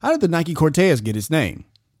How did the Nike Cortez get its name?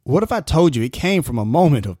 What if I told you it came from a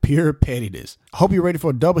moment of pure pettiness? I hope you're ready for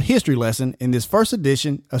a double history lesson in this first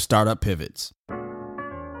edition of Startup Pivots.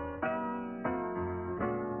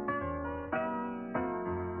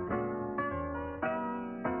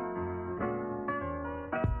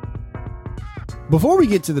 Before we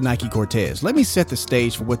get to the Nike Cortez, let me set the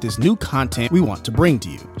stage for what this new content we want to bring to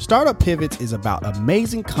you. Startup Pivots is about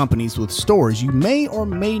amazing companies with stories you may or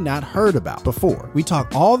may not heard about before. We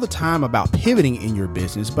talk all the time about pivoting in your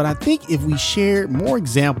business, but I think if we share more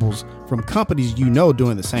examples from companies you know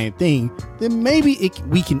doing the same thing, then maybe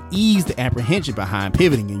we can ease the apprehension behind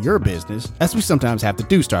pivoting in your business, as we sometimes have to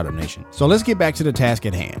do, Startup Nation. So let's get back to the task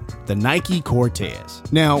at hand, the Nike Cortez.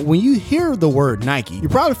 Now, when you hear the word Nike, you're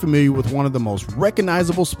probably familiar with one of the most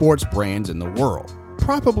recognizable sports brands in the world,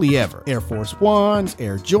 probably ever. Air Force Ones,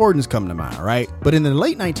 Air Jordans come to mind, right? But in the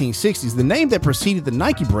late 1960s, the name that preceded the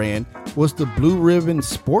Nike brand was the Blue Ribbon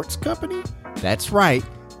Sports Company. That's right.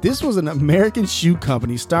 This was an American shoe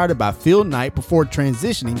company started by Phil Knight before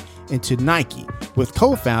transitioning into Nike, with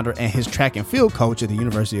co-founder and his track and field coach at the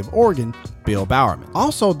University of Oregon, Bill Bowerman.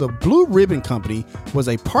 Also, the Blue Ribbon Company was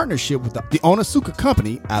a partnership with the Onitsuka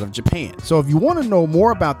Company out of Japan. So if you want to know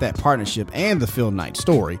more about that partnership and the Phil Knight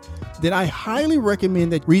story, then I highly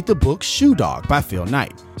recommend that you read the book Shoe Dog by Phil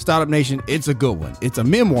Knight. Startup Nation, it's a good one. It's a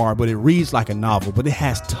memoir, but it reads like a novel, but it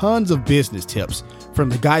has tons of business tips from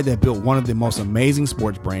the guy that built one of the most amazing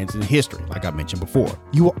sports brands in history, like I mentioned before.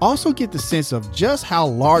 You will also get the sense of just how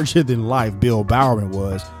larger than life Bill Bowerman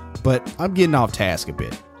was, but I'm getting off task a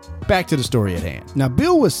bit. Back to the story at hand. Now,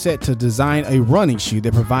 Bill was set to design a running shoe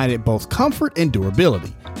that provided both comfort and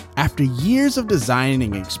durability. After years of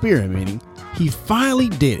designing and experimenting, he finally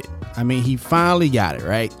did it. He finally got it,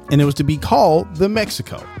 right? And it was to be called the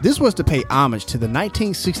Mexico. This was to pay homage to the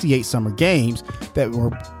 1968 Summer Games that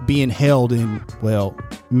were being held in,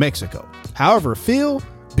 Mexico. However, Phil,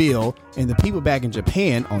 Bill, and the people back in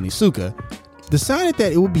Japan, Onitsuka, decided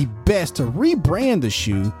that it would be best to rebrand the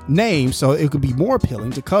shoe name so it could be more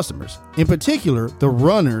appealing to customers, in particular, the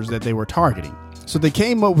runners that they were targeting. So they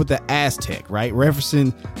came up with the Aztec, right?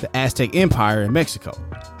 Referencing the Aztec Empire in Mexico.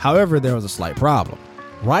 However, there was a slight problem.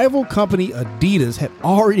 Rival company Adidas had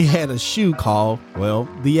already had a shoe called,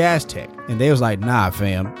 the Aztec. And they was like, nah,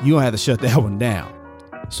 fam, you don't have to shut that one down.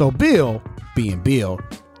 So Bill, being Bill,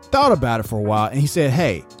 thought about it for a while and he said,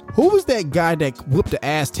 hey, who was that guy that whooped the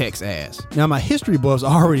Aztecs' ass? Now, my history buffs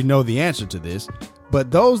already know the answer to this,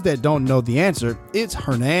 but those that don't know the answer, it's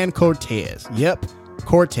Hernan Cortez. Yep,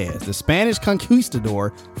 Cortez, the Spanish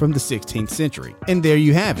conquistador from the 16th century. And there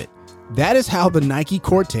you have it. That is how the Nike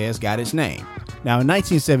Cortez got its name. Now, in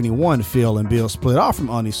 1971, Phil and Bill split off from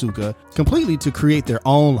Onitsuka completely to create their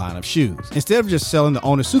own line of shoes, instead of just selling the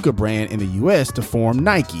Onitsuka brand in the US to form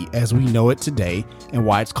Nike as we know it today and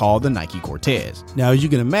why it's called the Nike Cortez. Now, as you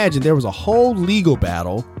can imagine, there was a whole legal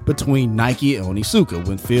battle between Nike and Onitsuka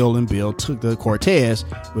when Phil and Bill took the Cortez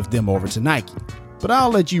with them over to Nike. But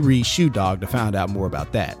I'll let you read Shoe Dog to find out more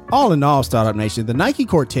about that. All in all, Startup Nation, the Nike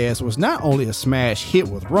Cortez was not only a smash hit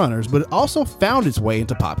with runners, but it also found its way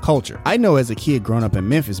into pop culture. I know as a kid growing up in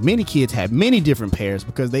Memphis, many kids had many different pairs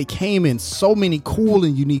because they came in so many cool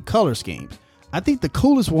and unique color schemes. I think the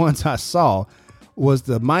coolest ones I saw was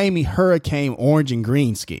the Miami Hurricane orange and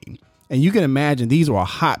green scheme. And you can imagine these were a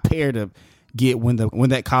hot pair to get when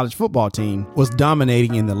that college football team was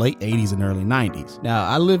dominating in the late 80s and early 90s. Now,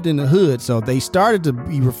 I lived in the hood, so they started to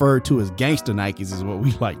be referred to as gangster Nikes is what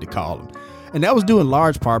we like to call them. And that was due in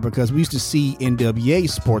large part because we used to see NWA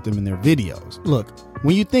sport them in their videos. Look,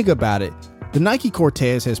 when you think about it, the Nike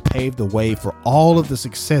Cortez has paved the way for all of the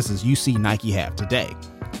successes you see Nike have today.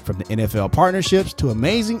 From the NFL partnerships to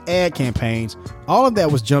amazing ad campaigns, all of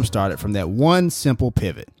that was jump-started from that one simple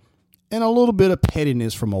pivot. And a little bit of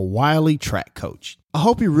pettiness from a wily track coach. I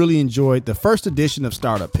hope you really enjoyed the first edition of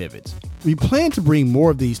Startup Pivots. We plan to bring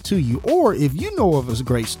more of these to you, or if you know of a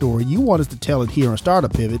great story you want us to tell it here on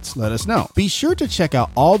Startup Pivots, let us know. Be sure to check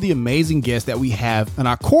out all the amazing guests that we have on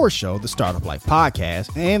our core show, the Startup Life Podcast,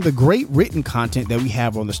 and the great written content that we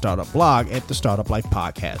have on the Startup blog at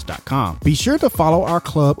thestartuplifepodcast.com. Be sure to follow our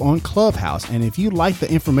club on Clubhouse, and if you like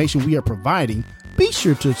the information we are providing, be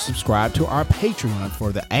sure to subscribe to our Patreon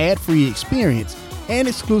for the ad-free experience and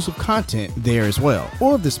exclusive content there as well.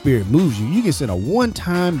 Or if the spirit moves you, you can send a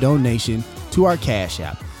one-time donation to our Cash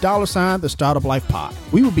App, $the Startup Life Pod.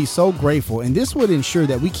 We would be so grateful, and this would ensure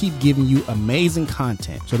that we keep giving you amazing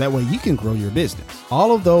content so that way you can grow your business.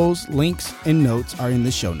 All of those links and notes are in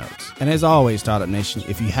the show notes. And as always, Startup Nation,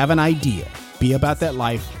 if you have an idea, be about that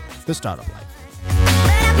life, the Startup Life.